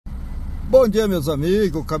Bom dia, meus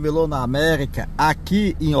amigos, Camelô na América,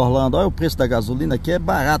 aqui em Orlando. Olha o preço da gasolina, aqui é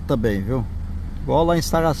barato também, viu? Igual lá em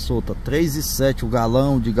Sarasota, 3,7 o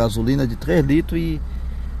galão de gasolina de 3 litros e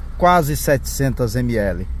quase 700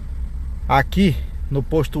 ml. Aqui no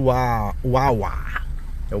posto Uauá,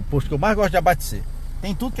 é o posto que eu mais gosto de abastecer.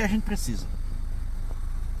 Tem tudo que a gente precisa.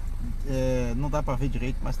 Não dá pra ver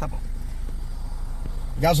direito, mas tá bom.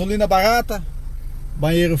 Gasolina barata,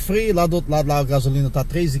 banheiro free. Lá do outro lado lá a gasolina tá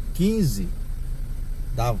 3,15.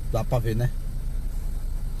 Dá pra ver, né?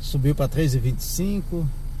 Subiu pra 3,25.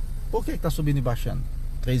 Por que tá subindo e baixando?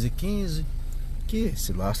 3,15. Que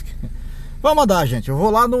se lasque. Vamos andar, gente. Eu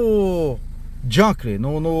vou lá no Junker,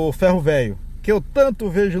 no Ferro Velho, que eu tanto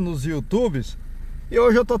vejo nos YouTubes. E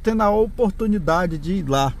hoje eu tô tendo a oportunidade de ir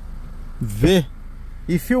lá ver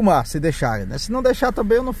e filmar, se deixarem, né? Se não deixar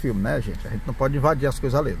também eu não filmo, né, gente? A gente não pode invadir as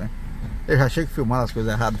coisas ali, né? Eu já chego filmando as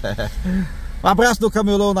coisas erradas. Um abraço do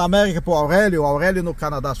Camelô na América pro Aurélio. Aurélio no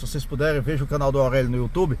Canadá, se vocês puderem, veja o canal do Aurélio no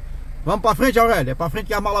YouTube. Vamos pra frente, Aurélio. É pra frente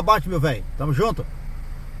que a mala bate, meu velho. Tamo junto.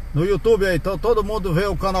 No YouTube aí, então todo mundo vê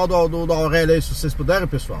o canal do Aurélio aí, se vocês puderem,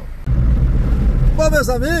 pessoal. Bom, meus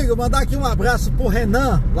amigos, mandar aqui um abraço pro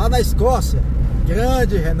Renan, lá na Escócia.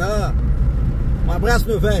 Grande Renan. Um abraço,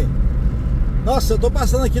 meu velho. Nossa, eu tô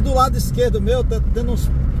passando aqui do lado esquerdo meu,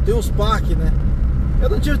 tem uns parques, né? Eu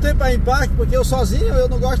não tive tempo para ir em parque, porque eu sozinho, eu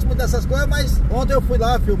não gosto muito dessas coisas, mas ontem eu fui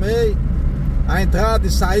lá, filmei a entrada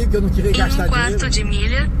e saí, que eu não queria gastar dinheiro. Em 1/4 de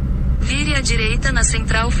milha, vire à direita na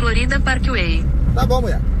Central Florida Parkway. Tá bom,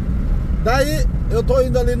 mulher. Daí eu tô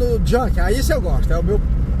indo ali no Junk, aí isso eu gosto, é o meu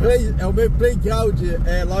playground,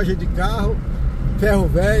 é loja de carro, ferro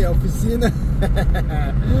velho, oficina.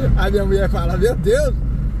 A minha mulher fala, meu Deus,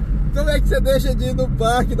 como é que você deixa de ir no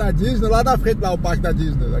parque da Disney, lá na frente, lá o parque da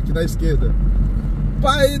Disney, aqui na esquerda,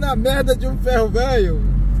 pra ir na merda de um ferro velho?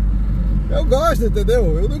 Eu gosto,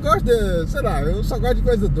 entendeu? Eu não gosto de, sei lá, eu só gosto de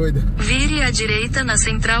coisa doida. Vire à direita na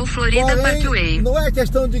Central Florida Parkway. Não é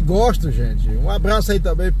questão de gosto, gente. Um abraço aí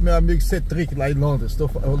também pro meu amigo Cetric lá em Londres.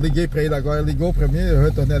 Eu liguei pra ele agora, ele ligou pra mim, eu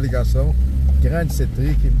retornei a ligação. Grande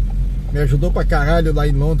Cetric, me ajudou pra caralho lá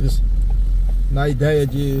em Londres, na ideia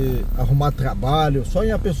de arrumar trabalho. Só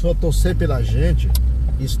em a pessoa torcer pela gente,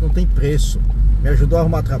 isso não tem preço. Me ajudou a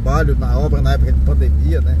arrumar trabalho na obra na época de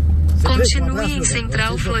pandemia, né? Continue em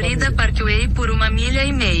Central Florida Parkway por 1,5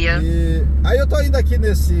 milha. E aí eu tô indo aqui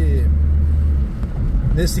nesse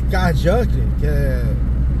car junkie, que é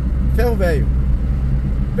ferro velho.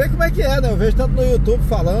 Ver como é que é, né? Eu vejo tanto no YouTube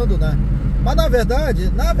falando, né? Mas na verdade,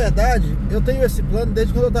 eu tenho esse plano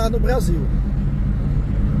desde quando eu tava no Brasil,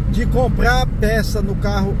 de comprar peça no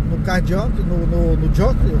carro, no car junkie, no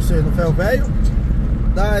junkie, ou seja, no ferro velho.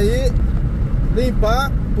 Daí limpar,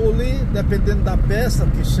 polir, dependendo da peça,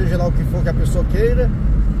 que seja lá o que for que a pessoa queira.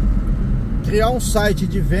 Criar um site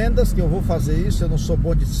de vendas, que eu vou fazer isso. Eu não sou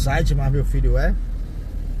bom de site, mas meu filho é.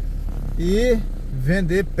 E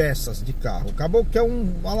vender peças de carro. Acabou que é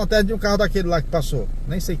uma lanterna de um carro daquele lá que passou.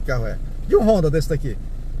 Nem sei que carro é. De um Honda desse daqui.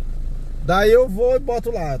 Daí eu vou e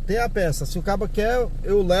boto lá. Tem a peça. Se o cabo quer,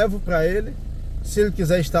 eu levo pra ele. Se ele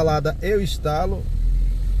quiser instalada, eu instalo.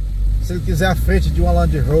 Se ele quiser a frente de uma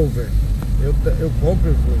Land Rover, eu compro,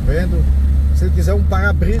 eu vendo. Se ele quiser um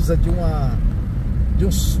para-brisa de um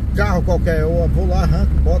carro qualquer, eu vou lá,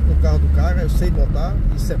 arranco, boto no carro do cara. Eu sei botar,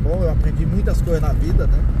 isso é bom, eu aprendi muitas coisas na vida,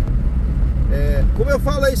 né? Como eu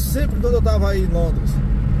falei sempre quando eu tava aí em Londres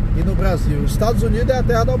e no Brasil, os Estados Unidos é a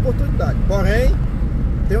terra da oportunidade. Porém,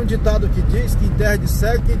 tem um ditado que diz que em terra de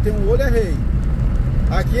cego, quem tem um olho é rei.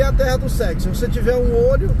 Aqui é a terra do cego. Se você tiver um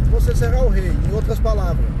olho, você será o rei. Em outras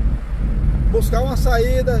palavras, buscar uma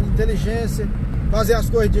saída, inteligência, fazer as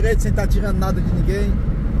coisas direito sem estar tirando nada de ninguém.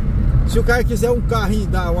 Se o cara quiser um carrinho,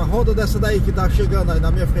 uma Honda dessa daí que tá chegando aí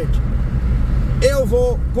na minha frente, eu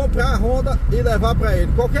vou comprar a Honda e levar pra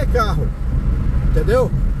ele, qualquer carro,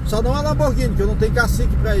 entendeu? Só não a Lamborghini, que eu não tenho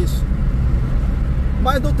cacique pra isso.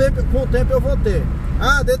 Mas com o tempo eu vou ter.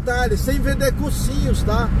 Ah, detalhe, sem vender cursinhos,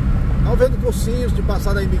 tá? Não vendo cursinhos de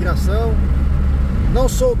passar da imigração. Não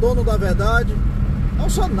sou dono da verdade. Não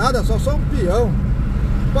sou nada, só sou um peão.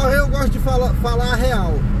 Porém eu gosto de falar a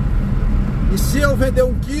real. E se eu vender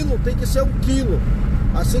 1 quilo, tem que ser 1 quilo.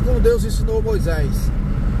 Assim como Deus ensinou Moisés.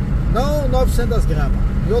 Não 900 gramas.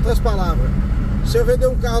 Em outras palavras, se eu vender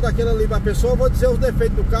um carro daquele ali pra pessoa, eu vou dizer os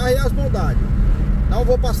defeitos do carro e as bondades. Não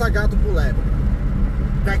vou passar gato por lebre.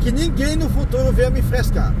 Pra que ninguém no futuro venha me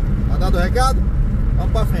frescar. Mandado o recado?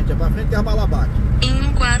 Vamos pra frente, é pra frente que a bala bate. Em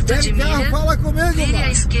 1/4 de milha, fala comigo, vire à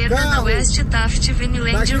esquerda na West Taft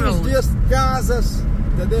Vineland Road. Daqui uns dias, casas,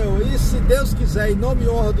 entendeu? E se Deus quiser, em nome e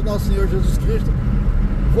honra do nosso Senhor Jesus Cristo,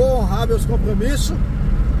 vou honrar meus compromissos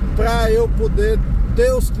para eu poder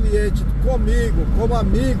teus clientes comigo, como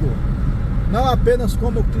amigo, não apenas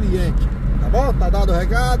como cliente, tá bom? Tá dado o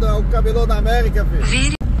recado, é o Camelô da América, filho.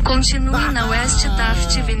 Vire, continue na West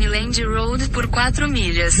Taft Vineland Road por 4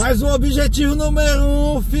 milhas. Mas o objetivo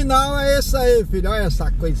número 1 final é esse aí, filho. Olha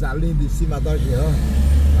essa coisa linda em cima do avião.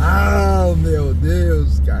 Ah, meu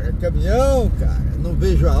Deus, cara. Caminhão, cara. Não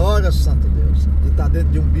vejo a hora, santo Deus, de estar dentro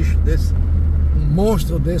de um bicho desse, um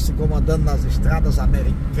monstro desse comandando nas estradas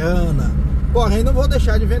americanas. Porém, não vou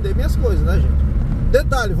deixar de vender minhas coisas, né, gente?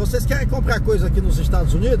 Detalhe, vocês querem comprar coisa aqui nos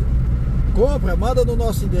Estados Unidos? Compra, manda no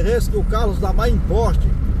nosso endereço que o Carlos da Mai Importe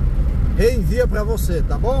reenvia pra você,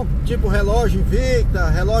 tá bom? Tipo relógio Invicta,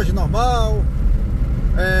 relógio normal,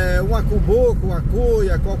 uma cumbuca, uma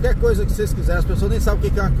cuia, qualquer coisa que vocês quiserem. As pessoas nem sabem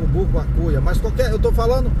o que é uma cumbuca, uma cuia, mas eu tô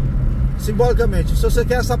falando simbolicamente. Se você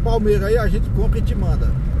quer essa palmeira aí, a gente compra e te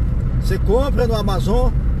manda. Você compra no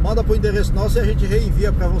Amazon, manda pro endereço nosso e a gente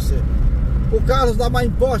reenvia pra você. O Carlos da Mai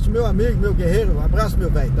Importe, meu amigo, meu guerreiro, um abraço, meu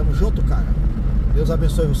velho, tamo junto, cara. Deus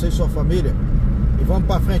abençoe você e sua família. E vamos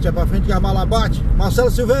pra frente, é pra frente que a mala bate.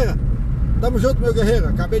 Marcelo Silveira, tamo junto, meu guerreiro.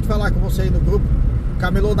 Acabei de falar com você aí no grupo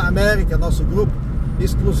Camelô da América, nosso grupo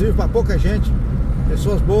exclusivo para pouca gente,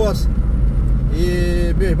 pessoas boas.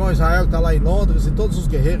 E meu irmão Israel que tá lá em Londres, e todos os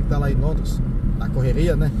guerreiros que tá lá em Londres, na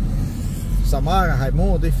correria, né? Samara,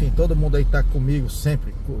 Raimundo, enfim, todo mundo aí que tá comigo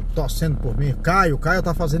sempre, torcendo por mim. Caio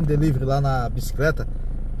tá fazendo delivery lá na bicicleta,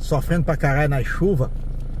 sofrendo pra caralho na chuva.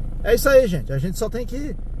 É isso aí, gente. A gente só tem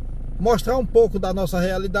que mostrar um pouco da nossa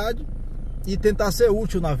realidade e tentar ser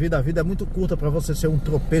útil na vida. A vida é muito curta para você ser um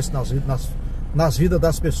tropeço nas vidas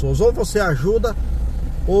das pessoas. Ou você ajuda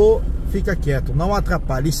ou fica quieto, não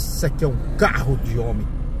atrapalhe. Isso aqui é um carro de homem.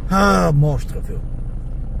 Ah, mostra, viu?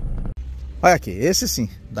 Olha aqui, esse sim,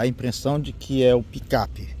 dá a impressão de que é o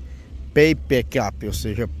picape. Pay pick-up, ou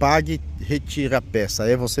seja, pague, retira a peça.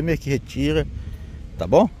 Aí é você mesmo que retira, tá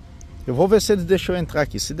bom? Eu vou ver se eles deixam eu entrar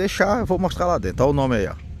aqui. Se deixar, eu vou mostrar lá dentro. Olha o nome aí,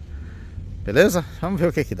 ó. Beleza? Vamos ver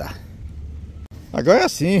o que que dá. Agora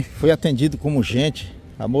sim, fui atendido como gente.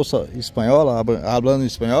 A moça espanhola, falando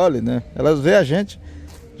espanhol, né? Elas vê a gente,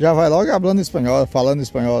 já vai logo falando espanhol, falando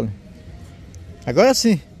espanhol. Agora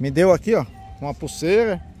sim, me deu aqui, ó, uma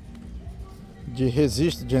pulseira de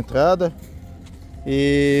registro de entrada.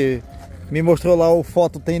 E me mostrou lá o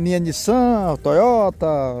foto, tem linha Nissan, Toyota,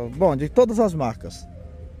 bom, de todas as marcas.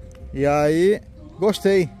 E aí,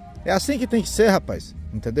 gostei. É assim que tem que ser, rapaz,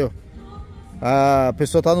 entendeu? A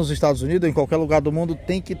pessoa tá nos Estados Unidos, em qualquer lugar do mundo,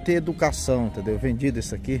 tem que ter educação, entendeu? Vendido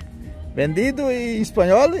isso aqui. Vendido em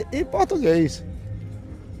espanhol e português.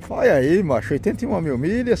 Olha aí, macho, 81 mil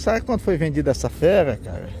milhas. Sabe quanto foi vendida essa fera,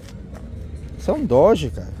 cara? Isso é um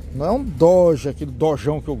Dodge, cara. Não é um Dodge, aquele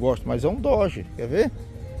Dojão que eu gosto, mas é um Dodge, quer ver?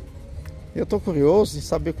 Eu tô curioso em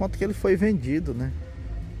saber quanto que ele foi vendido, né?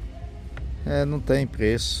 Não tem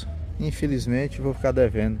preço. Infelizmente vou ficar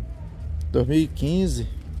devendo. 2015,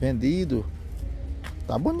 vendido.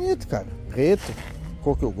 Tá bonito, cara. Preto,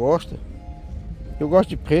 cor que eu gosto. Eu gosto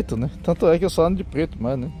de preto, né? Tanto é que eu só ando de preto,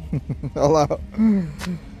 mas, né? Olha lá.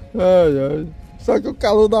 Ai, ai. Só que o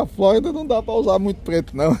calor da Flórida não dá pra usar muito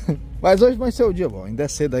preto, não. Mas hoje vai ser o dia bom. Ainda é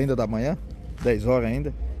cedo ainda da manhã. 10 horas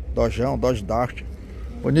ainda. Dojão, Dodge Dart.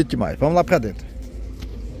 Bonito demais. Vamos lá pra dentro.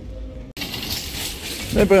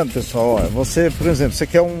 Lembrando, pessoal, ó, você, por exemplo, você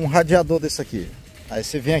quer um radiador desse aqui. Aí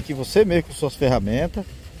você vem aqui você mesmo com suas ferramentas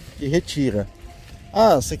e retira.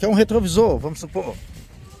 Ah, você quer um retrovisor, vamos supor,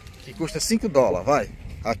 que custa $5, vai,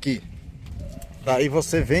 aqui. Daí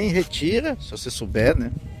você vem e retira, se você souber, né,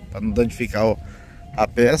 para não danificar a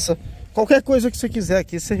peça. Qualquer coisa que você quiser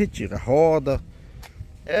aqui, você retira. Roda,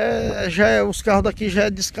 os carros daqui já é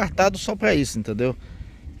descartado só para isso, entendeu?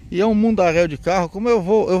 E é um mundaréu de carro. Como eu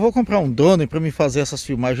vou comprar um drone para me fazer essas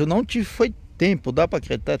filmagens. Eu não tive tempo, dá para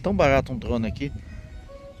acreditar, é tão barato um drone aqui.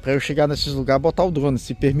 Para eu chegar nesses lugares, botar o drone,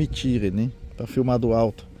 se permitirem, né? Para filmar do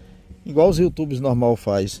alto. Igual os YouTubes normal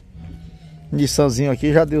faz. Nissanzinho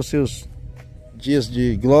aqui já deu seus dias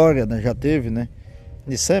de glória, né? Já teve, né?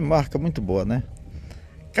 Nissan é marca muito boa, né?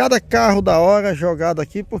 Cada carro da hora jogado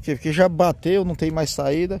aqui, por quê? Porque já bateu, não tem mais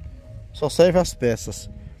saída. Só serve as peças.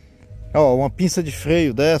 Ó, uma pinça de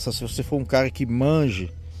freio dessa, se você for um cara que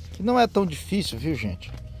manje, que não é tão difícil, viu,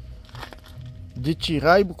 gente? De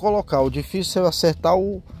tirar e colocar. O difícil é acertar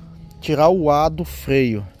tirar o ar do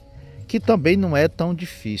freio, que também não é tão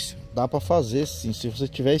difícil. Dá para fazer sim, se você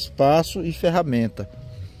tiver espaço e ferramenta.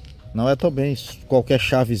 Não é também qualquer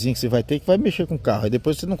chavezinha que você vai ter que vai mexer com o carro. Aí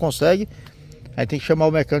depois você não consegue, aí tem que chamar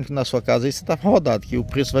o mecânico na sua casa, aí você tá rodado, que o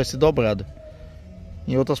preço vai ser dobrado.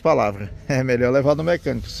 Em outras palavras, é melhor levar no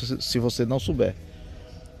mecânico se você não souber.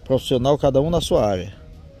 Profissional, cada um na sua área.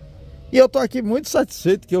 E eu tô aqui muito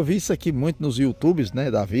satisfeito, que eu vi isso aqui muito nos YouTubes,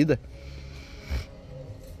 né, da vida.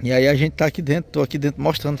 E aí a gente tá aqui dentro, tô aqui dentro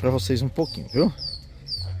mostrando pra vocês um pouquinho, viu?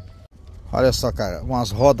 Olha só, cara,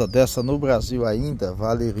 umas rodas dessa no Brasil ainda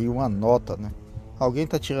valeria uma nota, né? Alguém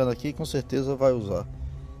tá tirando aqui, com certeza vai usar,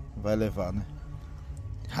 vai levar, né?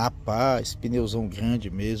 Rapaz, pneuzão grande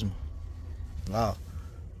mesmo. Lá, ó.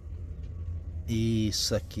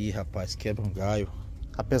 Isso aqui, rapaz, quebra um galho.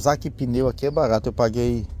 Apesar que pneu aqui é barato, eu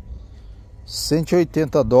paguei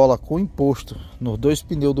 $180 com imposto nos 2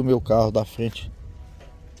 pneus do meu carro da frente,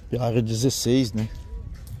 pela área 16, né?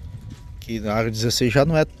 Que na área 16 já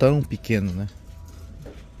não é tão pequeno, né?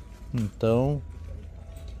 Então,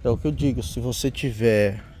 é o que eu digo, se você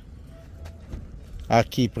tiver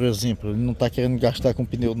aqui, por exemplo, ele não tá querendo gastar com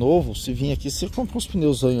pneu novo, se vir aqui, você compra uns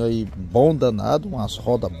pneus aí bom danado, umas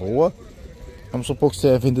rodas boas. Vamos supor que você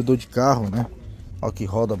é vendedor de carro, né? Olha que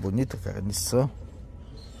roda bonita, cara, Nissan.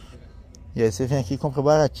 E aí você vem aqui e compra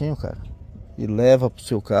baratinho, cara, e leva pro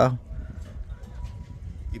seu carro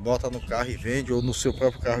e bota no carro e vende, ou no seu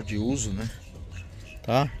próprio carro de uso, né?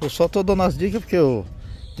 Tá? Eu só tô dando as dicas porque eu,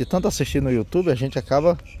 de tanto assistir no YouTube, a gente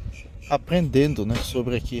acaba aprendendo, né,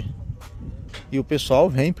 sobre aqui. E o pessoal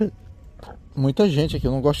vem, muita gente aqui,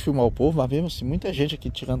 eu não gosto de filmar o povo, mas mesmo assim, muita gente aqui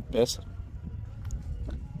tirando peça.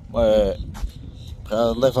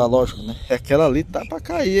 Pra levar, lógico, né? Aquela ali tá pra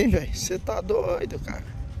cair, hein, velho? Você tá doido, cara.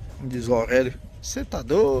 Como diz o Aurélio, você tá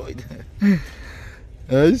doido.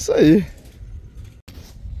 É isso aí.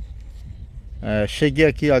 Cheguei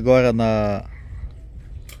aqui agora na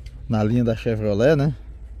linha da Chevrolet, né?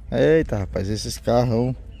 Eita, rapaz, esses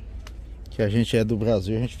carros que a gente é do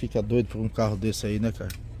Brasil, a gente fica doido por um carro desse aí, né,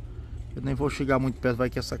 cara? Eu nem vou chegar muito perto, vai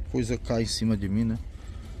que essa coisa cai em cima de mim, né?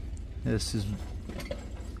 Esses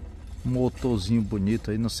motorzinho bonito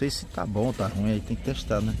aí, não sei se tá bom ou tá ruim, aí tem que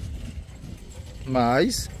testar, né?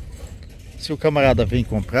 Mas se o camarada vem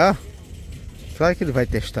comprar, claro que ele vai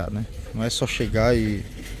testar, né? Não é só chegar e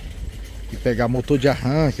pegar motor de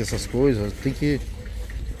arranque, essas coisas, tem que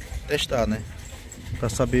testar, né? Pra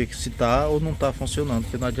saber se tá ou não tá funcionando,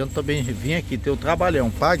 porque não adianta também vir aqui ter o trabalhão,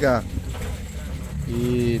 pagar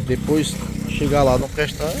e depois chegar lá não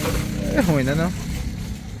prestar, é ruim, né, não?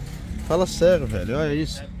 Fala sério, velho, olha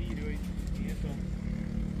isso.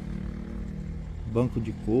 Banco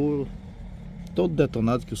de couro, todo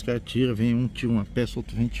detonado que os caras tiram, vem um tira uma peça,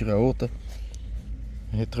 outro vem tirar outra.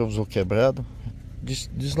 Retrovisor quebrado,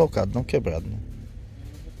 deslocado, não quebrado, né?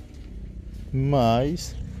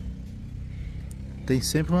 Mas tem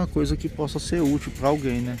sempre uma coisa que possa ser útil para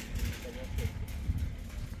alguém, né?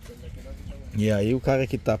 E aí o cara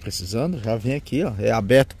que tá precisando já vem aqui, ó, é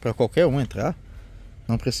aberto para qualquer um entrar,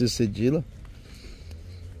 não precisa ser dealer.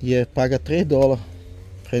 E paga $3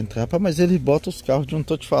 para entrar, mas ele bota os carros de, não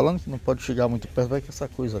tô te falando que não pode chegar muito perto, vai que essa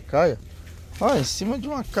coisa caia. Ó, em cima de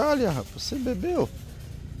uma calha, rapaz, você bebeu.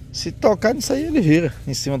 Se tocar nisso aí, ele vira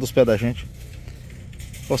em cima dos pés da gente.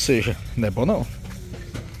 Ou seja, não é bom não.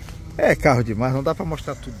 É carro demais, não dá pra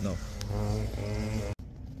mostrar tudo não.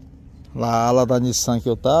 Lá a ala da Nissan que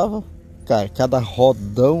eu tava, cara, cada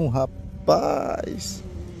rodão, rapaz.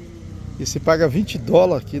 E se paga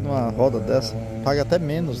 $20 aqui numa roda dessa, paga até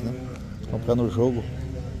menos, né? Comprar no jogo.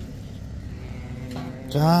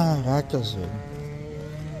 Caracas, velho.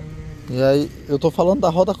 E aí, eu tô falando da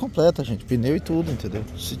roda completa, gente, pneu e tudo, entendeu?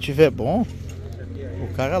 Se tiver bom,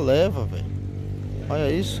 o cara leva, velho.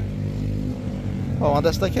 Olha isso. Ó, uma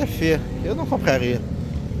dessa daqui é feia, eu não compraria.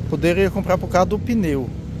 Poderia comprar por causa do pneu,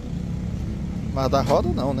 mas da roda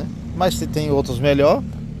não, né? Mas se tem outros melhor,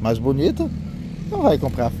 mais bonita, não vai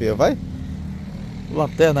comprar feia, vai?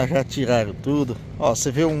 Lanterna já tiraram tudo. Ó,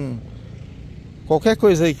 você vê qualquer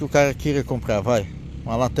coisa aí que o cara queira comprar, vai.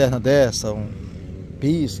 Uma lanterna dessa, um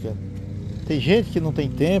pisca. Tem gente que não tem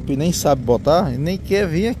tempo e nem sabe botar e nem quer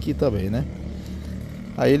vir aqui também, né?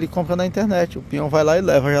 Aí ele compra na internet, o peão vai lá e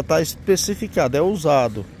leva, já está especificado, é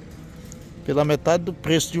usado pela metade do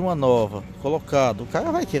preço de uma nova, colocado. O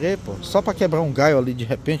cara vai querer, pô, só para quebrar um galho ali de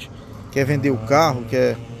repente, quer vender o carro,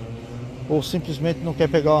 ou simplesmente não quer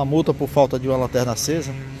pegar uma multa por falta de uma lanterna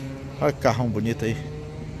acesa. Olha que carrão bonito aí.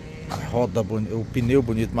 A roda bonita, o pneu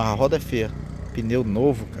bonito, mas a roda é feia. Pneu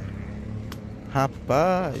novo, cara.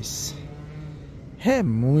 Rapaz, é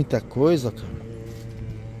muita coisa, cara.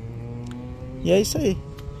 E é isso aí.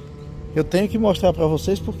 Eu tenho que mostrar pra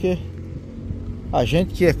vocês porque a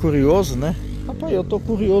gente que é curioso, né? Rapaz, eu tô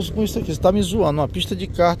curioso com isso aqui. Você tá me zoando, uma pista de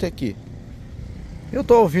kart aqui. Eu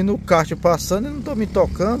tô ouvindo o kart passando e não tô me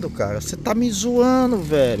tocando, cara. Você tá me zoando,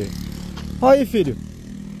 velho. Olha aí, filho.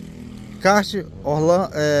 Kart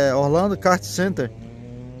Orlando Kart Center.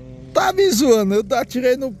 Tá me zoando. Eu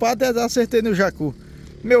atirei no pato e acertei no jacu.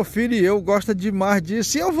 Meu filho e eu gostam demais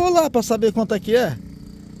disso. E eu vou lá pra saber quanto é que é.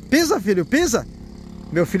 Pisa, filho, pisa.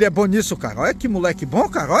 Meu filho é bom nisso, cara. Olha que moleque bom,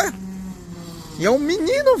 cara, olha. E é um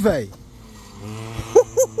menino, velho.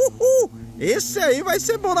 Esse aí vai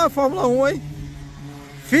ser bom na Fórmula 1, hein?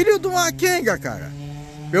 Filho de uma quenga, cara.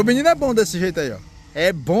 Meu menino é bom desse jeito aí, ó.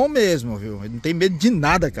 É bom mesmo, viu? Ele não tem medo de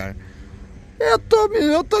nada, cara.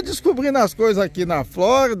 Eu tô descobrindo as coisas aqui na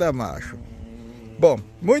Flórida, macho. Bom,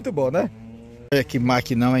 muito bom, né? Olha que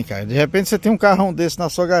maquinão, hein, cara. De repente você tem um carrão desse na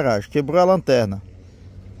sua garagem, quebrou a lanterna.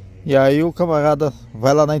 E aí o camarada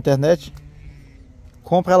vai lá na internet,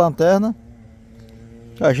 compra a lanterna,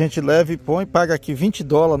 a gente leva e põe, paga aqui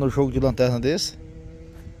 $20 no jogo de lanterna desse.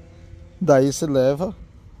 Daí você leva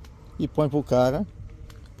e põe pro cara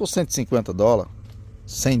por $150,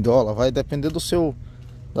 $100, vai depender do seu,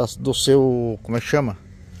 como é que chama?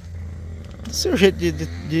 Do seu jeito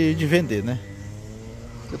de vender, né?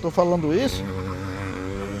 Eu tô falando isso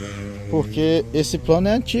porque esse plano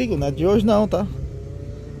é antigo, não é de hoje não, tá?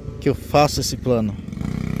 Que eu faço esse plano.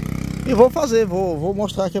 E vou fazer, vou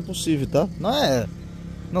mostrar que é possível, tá?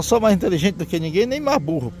 Não sou mais inteligente do que ninguém, nem mais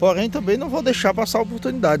burro. Porém, também não vou deixar passar a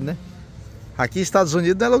oportunidade, né? Aqui nos Estados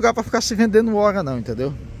Unidos não é lugar para ficar se vendendo hora não,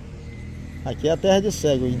 entendeu? Aqui é a terra de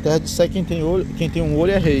cego. Em terra de cego quem tem um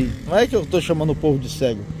olho é rei. Não é que eu tô chamando o povo de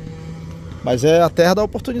cego, mas é a terra da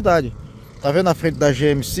oportunidade. Tá vendo na frente da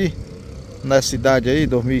GMC? Na cidade aí,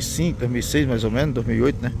 2005, 2006 mais ou menos,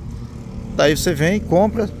 2008, né? Daí você vem,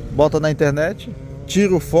 compra, bota na internet,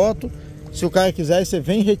 tira foto. Se o cara quiser, você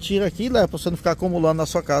vem, retira aqui e leva pra você não ficar acumulando na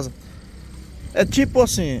sua casa. É tipo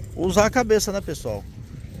assim, usar a cabeça, né, pessoal?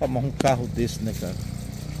 Pra arrumar um carro desse, né, cara?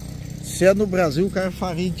 Se é no Brasil, o cara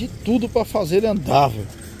faria de tudo pra fazer ele andar, velho.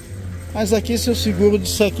 Mas aqui, se o seguro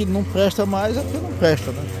disser que não presta mais, é porque não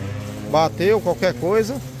presta, né? Bateu, qualquer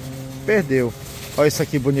coisa, perdeu. Olha isso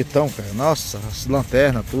aqui bonitão, cara. Nossa, as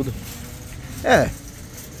lanternas, tudo.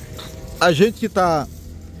 A gente que tá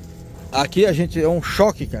aqui, a gente é um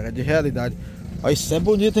choque, cara, de realidade. Olha, isso é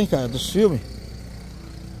bonito, hein, cara, dos filmes.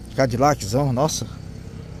 Cadillaczão, nossa.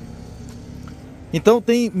 Então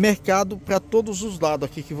tem mercado para todos os lados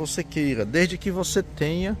aqui que você queira, desde que você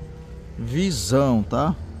tenha visão,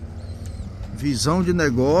 tá? Visão de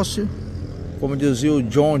negócio, como dizia o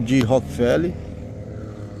John D. Rockefeller,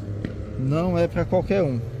 não é para qualquer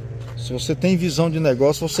um. Se você tem visão de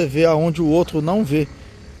negócio, você vê aonde o outro não vê.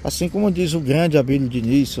 Assim como diz o grande Abílio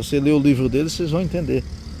Diniz, se você ler o livro dele, vocês vão entender.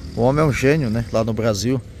 O homem é um gênio, né? Lá no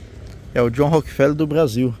Brasil. É o John Rockefeller do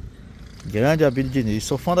Brasil. Grande Abílio Diniz.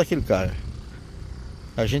 Sou fã daquele cara.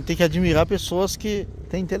 A gente tem que admirar pessoas que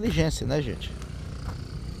têm inteligência, né, gente?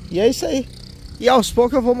 E é isso aí. E aos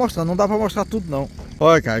poucos eu vou mostrar. Não dá pra mostrar tudo, não.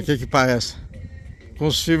 Olha, cara, o que parece? Com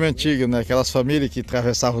os filmes antigos, né? Aquelas famílias que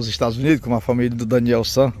atravessavam os Estados Unidos, como a família do Daniel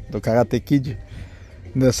San, do Karate Kid.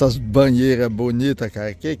 Nessas banheiras bonitas,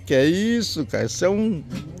 cara. Que é isso, cara? Isso é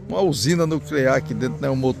uma usina nuclear aqui dentro, não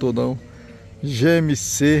é um motor, não.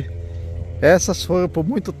 GMC. Essas foram por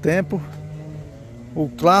muito tempo o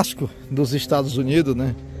clássico dos Estados Unidos,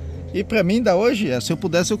 né? E pra mim ainda hoje se eu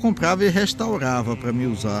pudesse eu comprava e restaurava pra me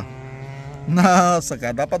usar. Nossa,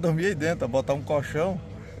 cara, dá pra dormir aí dentro, botar um colchão,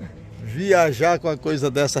 viajar com a coisa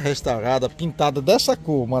dessa restaurada, pintada dessa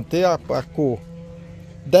cor, manter a cor.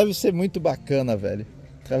 Deve ser muito bacana, velho.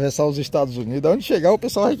 Atravessar os Estados Unidos, onde chegar o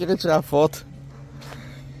pessoal vai querer tirar foto.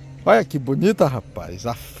 Olha que bonita, rapaz.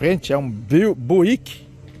 A frente é um Buick.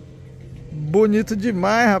 Bonito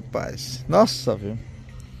demais, rapaz. Nossa, viu?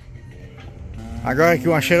 Agora aqui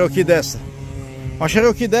uma Cherokee dessa. Uma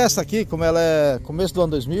Cherokee dessa aqui, como ela é começo do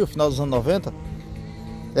ano 2000, final dos anos 90,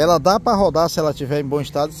 ela dá para rodar se ela estiver em bom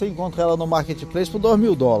estado. Você encontra ela no Marketplace por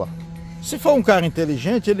 $2.000. Se for um cara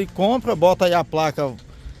inteligente, ele compra, bota aí a placa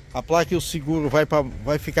e o seguro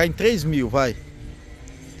vai ficar em 3.000, vai.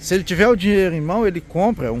 Se ele tiver o dinheiro em mão, ele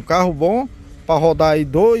compra um carro bom para rodar aí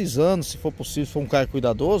 2 anos, se for possível, se for um cara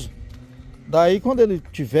cuidadoso. Daí quando ele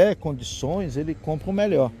tiver condições, ele compra o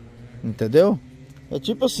melhor, entendeu? É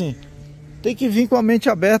tipo assim, tem que vir com a mente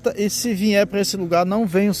aberta. E se vier para esse lugar, não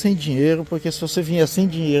venham sem dinheiro, porque se você vier sem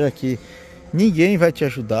dinheiro aqui, ninguém vai te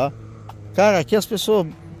ajudar. Cara, aqui as pessoas,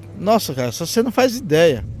 nossa, cara, você não faz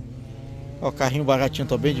ideia. Ó, carrinho baratinho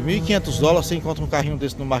também, de $1.500 você encontra um carrinho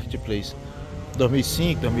desse no Marketplace.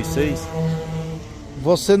 2005, 2006.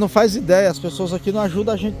 Você não faz ideia, as pessoas aqui não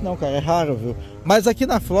ajudam a gente não, cara, é raro, viu? Mas aqui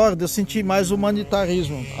na Flórida eu senti mais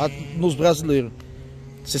humanitarismo nos brasileiros,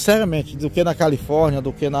 sinceramente, do que na Califórnia,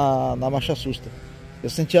 do que na Massachusetts. Eu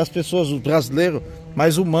senti as pessoas, os brasileiros,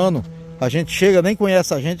 mais humanos. A gente chega, nem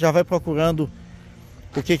conhece a gente, já vai procurando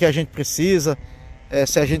o que a gente precisa,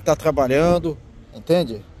 se a gente está trabalhando.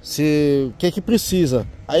 Entende? O que que precisa.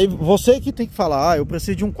 Aí você que tem que falar, eu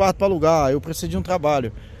preciso de um quarto para alugar, eu preciso de um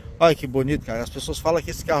trabalho. Olha que bonito, cara. As pessoas falam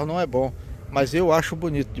que esse carro não é bom, mas eu acho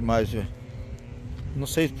bonito demais, velho. Não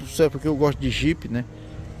sei se é porque eu gosto de Jeep, né?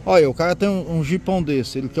 Olha, o cara tem um Jeepão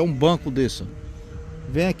desse, ele quer um banco desse.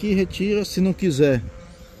 Vem aqui, retira, se não quiser,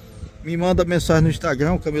 me manda mensagem no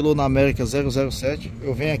Instagram, Camelô na América 007.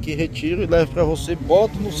 Eu venho aqui, retiro e levo para você,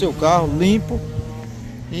 boto no seu carro, limpo.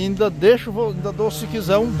 E ainda dou, se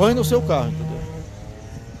quiser, um banho no seu carro, entendeu?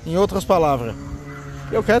 Em outras palavras,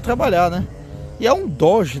 eu quero trabalhar, né? E é um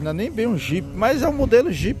Dodge, não é nem bem um Jeep, mas é um modelo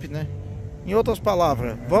Jeep, né? Em outras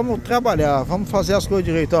palavras, vamos trabalhar, vamos fazer as coisas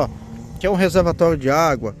direito, ó. Quer um reservatório de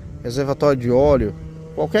água, reservatório de óleo,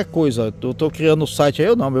 qualquer coisa. Eu tô criando o site aí,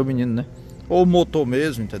 eu não, meu menino, né? Ou motor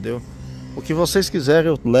mesmo, entendeu? O que vocês quiserem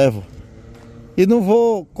eu levo. E não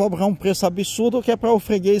vou cobrar um preço absurdo, que é para o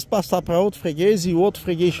freguês passar para outro freguês e o outro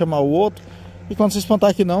freguês chamar o outro. E quando vocês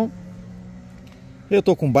espantar que não, eu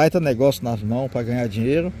tô com um baita negócio nas mãos para ganhar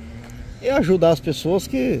dinheiro e ajudar as pessoas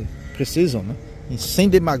que precisam, né? E sem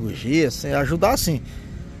demagogia, sem ajudar assim.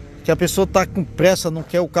 Que a pessoa tá com pressa, não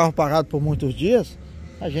quer o carro parado por muitos dias,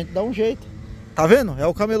 a gente dá um jeito. Tá vendo? É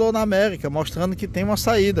o Camelô na América, mostrando que tem uma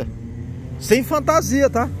saída. Sem fantasia,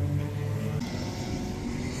 tá?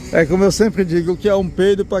 É como eu sempre digo, o que é um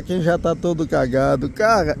peido pra quem já tá todo cagado.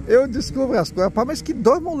 Cara, eu descubro as coisas. Pá, mas que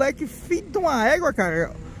dois moleque filho de uma égua,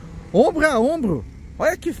 cara. Ombro a ombro.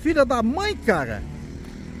 Olha que filha da mãe, cara.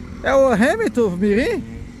 É o Hamilton Mirim?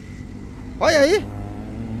 Olha aí.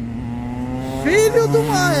 Filho de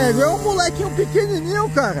uma égua. É um molequinho pequenininho,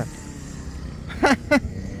 cara.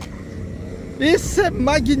 Isso é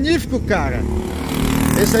magnífico, cara.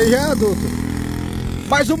 Esse aí já é adulto.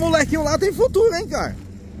 Mas o molequinho lá tem futuro, hein, cara.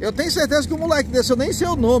 Eu tenho certeza que o moleque desse, eu nem sei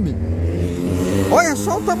o nome. Olha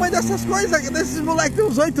só o tamanho dessas coisas, desses moleques tem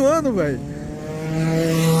uns 8 anos, velho.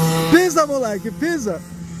 Pisa, moleque, pisa.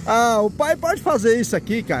 Ah, o pai pode fazer isso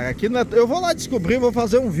aqui, cara. Aqui não é... Eu vou lá descobrir, vou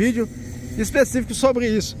fazer um vídeo específico sobre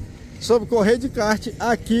isso. Sobre correr de kart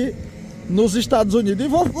aqui nos Estados Unidos. E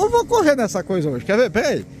vou correr nessa coisa hoje. Quer ver? Pera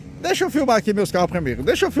aí. Deixa eu filmar aqui meus carros primeiro.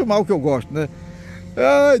 Deixa eu filmar o que eu gosto, né?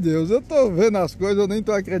 Ai, Deus, eu tô vendo as coisas, eu nem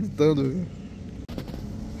tô acreditando.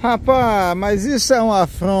 Rapaz, mas isso é uma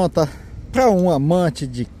afronta para um amante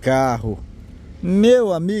de carro.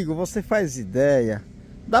 Meu amigo, você faz ideia?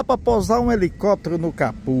 Dá para pousar um helicóptero no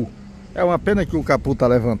capô. É uma pena que o capô tá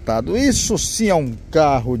levantado. Isso sim é um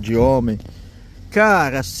carro de homem.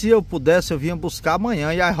 Cara, se eu pudesse eu vinha buscar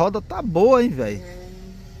amanhã. E a roda tá boa, hein, velho.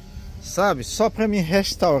 Sabe, só para me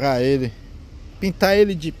restaurar ele, pintar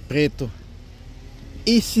ele de preto.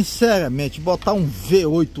 E sinceramente, botar um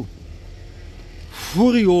V8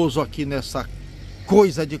 furioso aqui nessa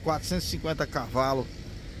coisa de 450 cavalos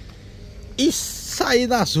e sair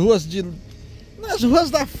nas ruas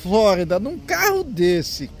da Flórida num carro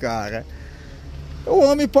desse, cara. O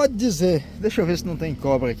homem pode dizer, deixa eu ver se não tem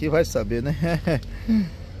cobra aqui, vai saber, né?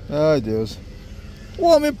 Ai, Deus. O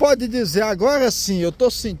homem pode dizer, agora sim, eu tô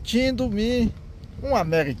sentindo-me um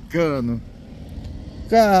americano.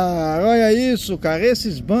 Cara, olha isso, cara,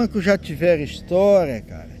 esses bancos já tiveram história,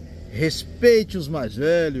 cara. Respeite os mais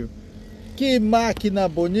velhos. Que máquina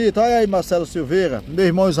bonita. Olha aí, Marcelo Silveira, meu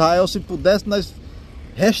irmão Israel, se pudesse nós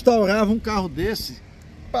restaurava um carro desse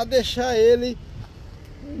para deixar ele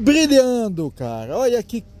brilhando, cara. Olha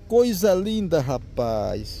que coisa linda,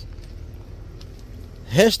 rapaz.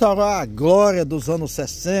 Restaurar a glória dos anos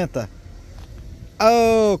 60.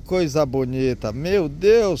 Oh, coisa bonita. Meu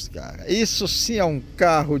Deus, cara, isso sim é um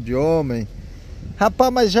carro de homem.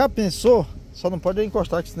 Rapaz, mas já pensou? Só não pode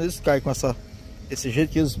encostar, que senão eles caem com esse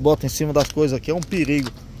jeito que eles botam em cima das coisas aqui. É um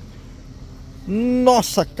perigo.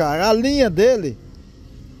 Nossa, cara, a linha dele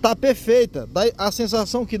tá perfeita. A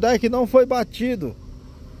sensação que dá é que não foi batido.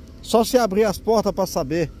 Só se abrir as portas para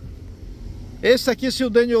saber. Esse aqui, se o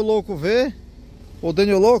Daniel Louco ver, o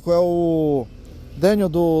Daniel Louco é o Daniel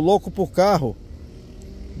do Louco por Carro,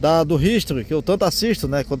 do History, que eu tanto assisto,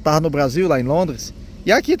 né? Quando tava no Brasil, lá em Londres.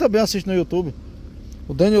 E aqui também assisto no YouTube.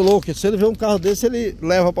 O Daniel Louco, se ele vê um carro desse, ele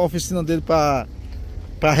leva para a oficina dele para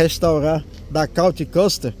restaurar, da Couch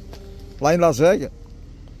Custer, lá em Las Vegas.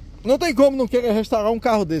 Não tem como não querer restaurar um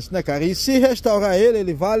carro desse, né, cara? E se restaurar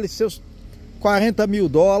ele vale seus 40 mil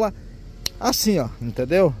dólares. Assim, ó,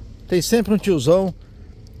 entendeu? Tem sempre um tiozão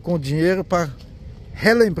com dinheiro para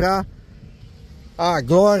relembrar a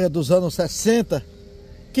glória dos anos 60.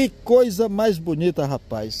 Que coisa mais bonita,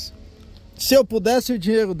 rapaz. Se eu pudesse, o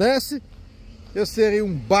dinheiro desse, eu seria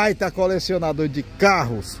um baita colecionador de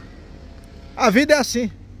carros. A vida é assim.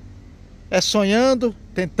 É sonhando,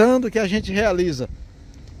 tentando, que a gente realiza.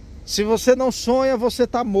 Se você não sonha, você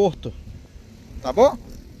tá morto. Tá bom?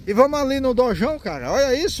 E vamos ali no dojão, cara.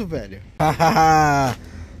 Olha isso, velho.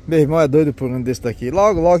 Meu irmão é doido por um desse daqui.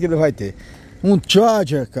 Logo, logo ele vai ter. Um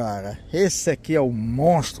Charger, cara. Esse aqui é o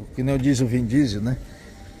monstro, que nem eu diz o Vin Diesel, né?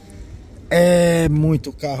 É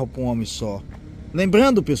muito carro para um homem só.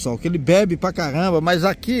 Lembrando, pessoal, que ele bebe pra caramba. Mas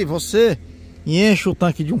aqui você enche o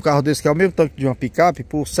tanque de um carro desse, que é o mesmo tanque de uma picape,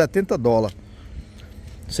 por $70.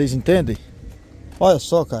 Vocês entendem? Olha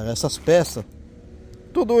só, cara, essas peças.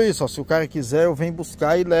 Tudo isso, ó, se o cara quiser, eu venho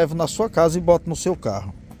buscar e levo na sua casa e boto no seu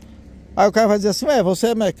carro. Aí o cara vai dizer assim, ué, você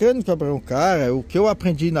é mecânico, Abraão? Cara, o que eu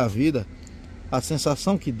aprendi na vida, a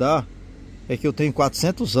sensação que dá é que eu tenho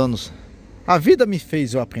 400 anos. A vida me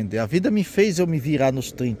fez eu aprender, a vida me fez eu me virar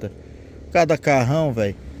nos 30. Cada carrão,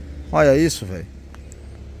 velho. Olha isso, velho.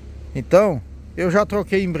 Então, eu já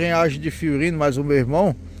troquei embreagem de Fiorino, mas o meu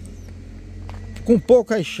irmão, com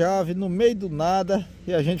poucas chaves, no meio do nada,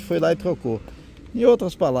 e a gente foi lá e trocou. Em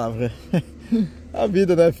outras palavras, a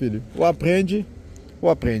vida, né, filho? O aprende.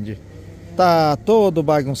 Tá todo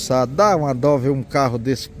bagunçado, dá uma dó ver um carro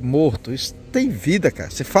desse morto. Isso tem vida, cara.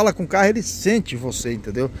 Você fala com o carro, ele sente você,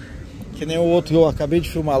 entendeu? Que nem o outro que eu acabei de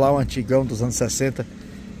filmar lá, um antigão dos anos 60.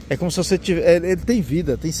 É como se você tivesse... Ele tem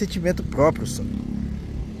vida, tem sentimento próprio, sabe?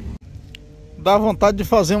 Dá vontade de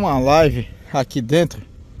fazer uma live aqui dentro,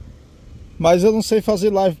 mas eu não sei fazer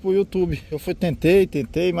live pro YouTube. Eu tentei,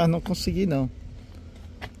 mas não consegui não.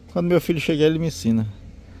 Quando meu filho chegar, ele me ensina.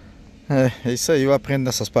 É isso aí, eu aprendo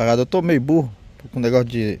nessas paradas. Eu tô meio burro com o negócio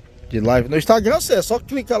de live. No Instagram é só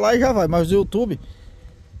clica lá e já vai. Mas no YouTube,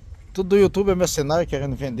 tudo do YouTube é mercenário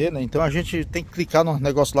querendo vender, né? Então a gente tem que clicar no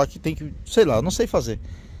negócio lá que tem que... Sei lá, eu não sei fazer.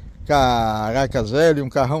 Caracas, velho, um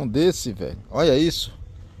carrão desse, velho. Olha isso.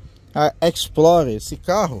 A Explorer, esse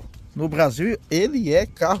carro, no Brasil, ele é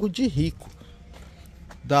carro de rico.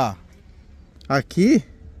 Dá. Aqui,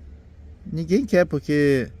 ninguém quer,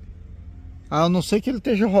 porque... A não ser que ele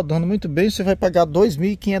esteja rodando muito bem, você vai pagar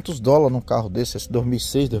 $2.500 num carro desse, esse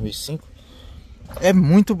 2006, 2005. É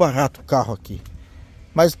muito barato o carro aqui.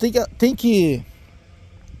 Mas tem que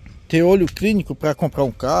ter olho clínico para comprar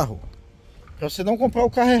um carro, para você não comprar o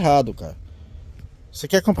carro errado, cara. Você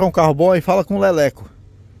quer comprar um carro bom, aí fala com o Leleco,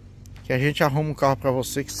 que a gente arruma um carro para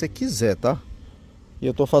você que você quiser, tá? E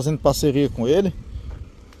eu tô fazendo parceria com ele.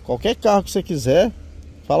 Qualquer carro que você quiser,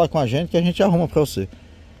 fala com a gente que a gente arruma para você.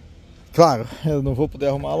 Claro, eu não vou poder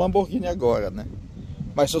arrumar a Lamborghini agora, né?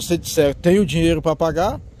 Mas se você disser tenho dinheiro para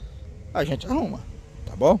pagar, a gente arruma,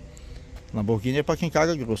 tá bom? Lamborghini é para quem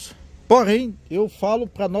caga grosso. Porém, eu falo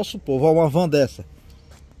para nosso povo, ó, uma van dessa,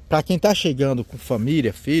 para quem tá chegando com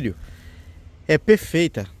família, filho, é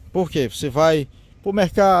perfeita. Porque você vai pro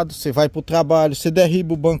mercado, você vai pro trabalho, você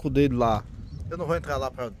derriba o banco dele lá. Eu não vou entrar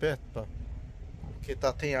lá para perto, tá? Porque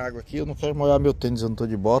tem água aqui, eu não quero molhar meu tênis, eu não tô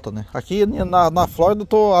de bota, né? Aqui na Flórida eu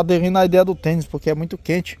tô aderindo à ideia do tênis, porque é muito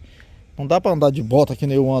quente. Não dá pra andar de bota que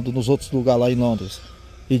nem eu ando nos outros lugares lá em Londres.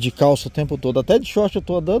 E de calça o tempo todo, até de short eu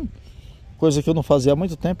tô andando. Coisa que eu não fazia há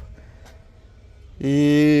muito tempo.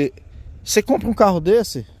 E você compra um carro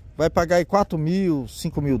desse, vai pagar aí $4.000,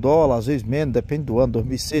 $5.000, às vezes menos, depende do ano,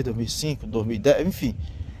 2006, 2005, 2010, enfim.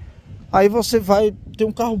 Aí você vai ter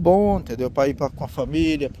um carro bom, entendeu? Para ir com a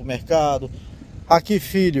família, pro mercado. Aqui,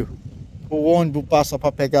 filho, o ônibus passa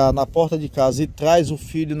para pegar na porta de casa e traz o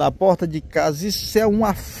filho na porta de casa. Isso é uma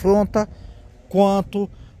afronta quanto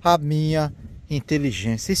à minha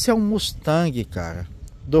inteligência. Isso é um Mustang, cara.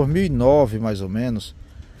 2009, mais ou menos.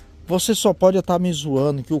 Você só pode estar me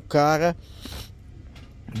zoando que o cara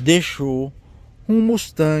deixou um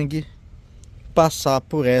Mustang passar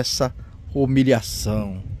por essa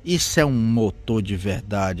humilhação. Isso é um motor de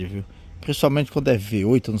verdade, viu? Principalmente quando é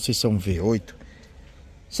V8, não sei se é um V8.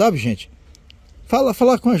 Sabe, gente? Fala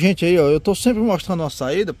com a gente aí, ó. Eu tô sempre mostrando uma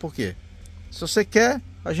saída, porque se você quer,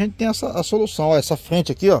 a gente tem a solução. Ó, essa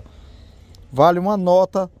frente aqui, ó, vale uma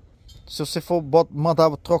nota. Se você for mandar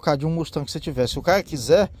trocar de um Mustang que você tiver. Se o cara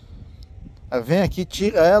quiser, vem aqui,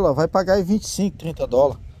 tira ela, vai pagar aí $25,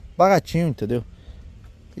 $30. Baratinho, entendeu?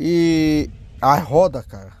 E a roda,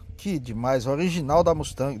 cara, que demais. Original da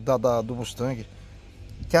Mustang, do Mustang.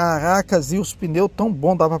 Caracas, e os pneus tão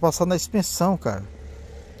bons, dá pra passar na suspensão, cara.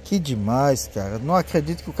 Que demais, cara. Não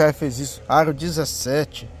acredito que o cara fez isso. Aro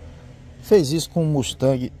 17 fez isso com o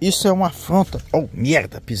Mustang. Isso é uma afronta. Oh,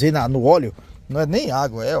 merda, pisei no óleo. Não é nem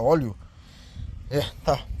água, é óleo. É,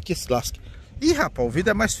 tá, que se lasque. Ih, rapaz, o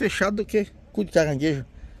vidro é mais fechado do que cu de caranguejo.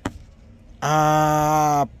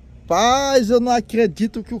 Ah, rapaz, eu não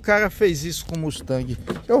acredito que o cara fez isso com o Mustang.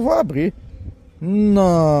 Eu vou abrir.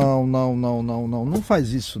 Não faz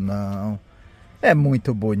isso não. É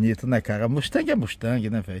muito bonito, né, cara? Mustang é Mustang,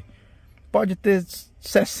 né, velho? Pode ter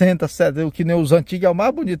 60, 70, o que nem os antigos é o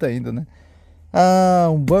mais bonito ainda, né? Ah,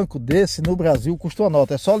 um banco desse no Brasil custa uma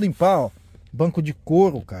nota. É só limpar, ó. Banco de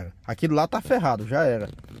couro, cara. Aquilo lá tá ferrado, já era.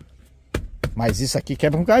 Mas isso aqui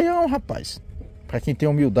quebra um gaião, rapaz. Pra quem tem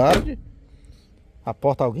humildade. A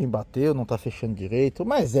porta alguém bateu, não tá fechando direito.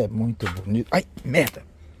 Mas é muito bonito. Ai, merda.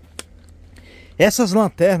 Essas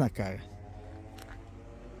lanternas, cara.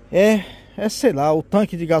 Sei lá, o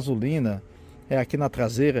tanque de gasolina. É aqui na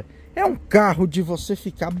traseira. É um carro de você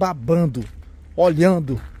ficar babando.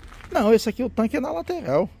 Olhando. Não, esse aqui o tanque é na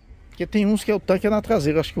lateral. Porque tem uns que o tanque é na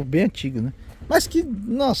traseira. Acho que o bem antigo, né? Mas que,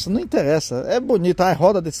 nossa, não interessa. É bonita a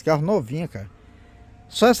roda desse carro novinha, cara.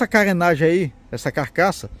 Só essa carenagem aí, essa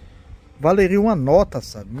carcaça, valeria uma nota,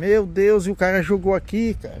 sabe? Meu Deus, e o cara jogou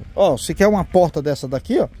aqui, cara. Ó, se quer uma porta dessa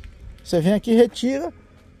daqui, ó, você vem aqui, retira,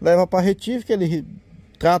 leva para retífica, ele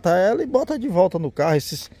trata ela e bota de volta no carro.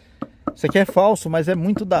 Isso aqui é falso, mas é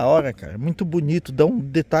muito da hora, cara. Muito bonito, dá um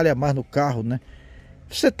detalhe a mais no carro, né?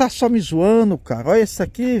 Você tá só me zoando, cara. Olha isso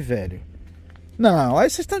aqui, velho. Não, aí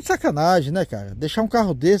vocês estão de sacanagem, né, cara? Deixar um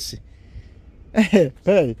carro desse.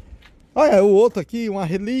 Peraí. Olha, o outro aqui, uma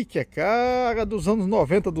relíquia, cara, dos anos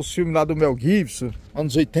 90, dos filmes lá do Mel Gibson.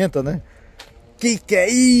 Anos 80, né? Que é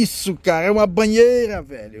isso, cara? É uma banheira,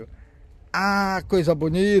 velho. Ah, coisa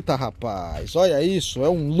bonita, rapaz. Olha isso, é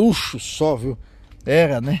um luxo só, viu?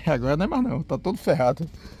 Era, né? Agora não é mais não, tá todo ferrado.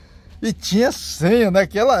 E tinha senha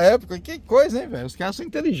naquela época. Que coisa, hein, velho? Os caras são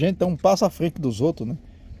inteligentes, então um passo à frente dos outros, né?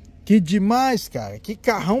 Que demais, cara. Que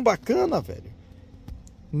carrão bacana, velho.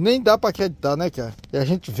 Nem dá pra acreditar, né, cara? E a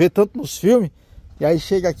gente vê tanto nos filmes. E aí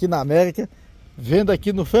chega aqui na América, vendo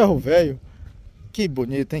aqui no Ferro Velho. Que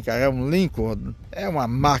bonito, hein, cara? É um Lincoln. É uma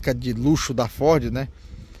marca de luxo da Ford, né?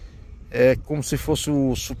 É como se fosse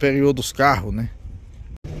o superior dos carros, né?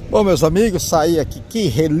 Bom, meus amigos, saí aqui. Que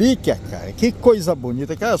relíquia, cara. Que coisa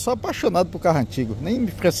bonita. Cara, eu sou apaixonado por carro antigo. Nem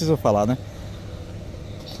preciso falar, né?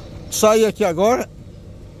 Saí aqui agora.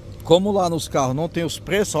 Como lá nos carros não tem os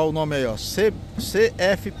preços, olha o nome aí, ó.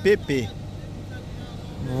 CFPP.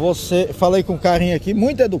 Falei com um carinha aqui,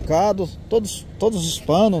 muito educado. Todos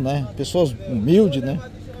hispanos, né? Pessoas humildes, né?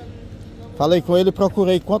 Falei com ele,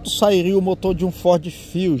 procurei quanto sairia o motor de um Ford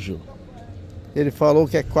Fusion. Ele falou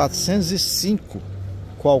que é 405.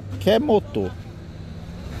 Qualquer motor.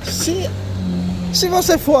 Se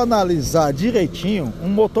você for analisar direitinho, um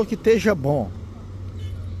motor que esteja bom,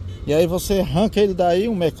 e aí você arranca ele daí,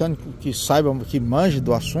 um mecânico que saiba, que manje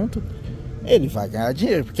do assunto, ele vai ganhar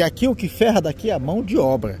dinheiro. Porque aqui o que ferra daqui é a mão de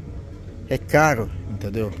obra. É caro,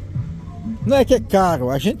 entendeu? Não é que é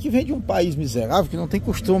caro, a gente que vem de um país miserável, que não tem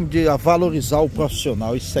costume de valorizar o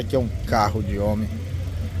profissional. Isso aqui é um carro de homem.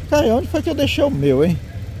 Cara, onde foi que eu deixei o meu, hein?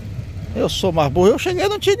 Eu sou mais burro, eu cheguei e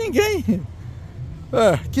não tinha ninguém.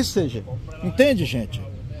 Que seja. Entende, gente?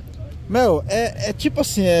 Meu, é tipo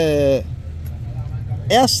assim, é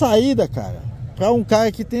a saída, cara, pra um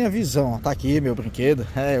cara que tenha visão. Tá aqui meu brinquedo.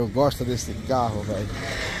 Eu gosto desse carro, velho.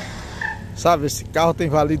 Sabe, esse carro tem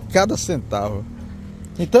valido cada centavo.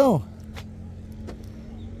 Então,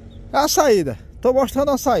 é a saída. Tô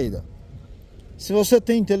mostrando a saída. Se você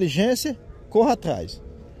tem inteligência, corra atrás.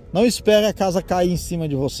 Não espere a casa cair em cima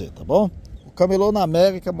de você, tá bom? O Camelô na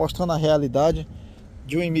América, mostrando a realidade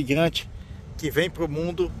de um imigrante que vem pro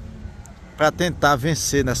mundo para tentar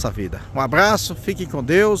vencer nessa vida. Um abraço, fiquem com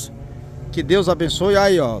Deus, que Deus abençoe.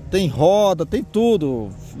 Aí, ó, tem roda, tem tudo,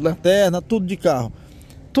 lanterna, tudo de carro,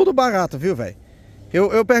 tudo barato, viu, velho?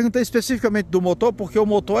 Eu perguntei especificamente do motor, porque o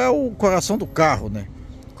motor é o coração do carro, né?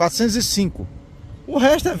 405. O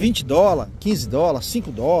resto é 20 dólares, 15 dólares,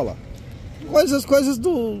 5 dólares, coisas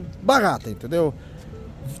do barato, entendeu?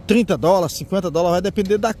 30 dólares, 50 dólares, vai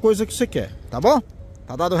depender da coisa que você quer, tá bom?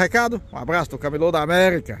 Tá dado o recado? Um abraço do Camelô da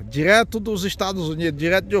América, direto dos Estados Unidos,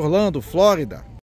 direto de Orlando, Flórida.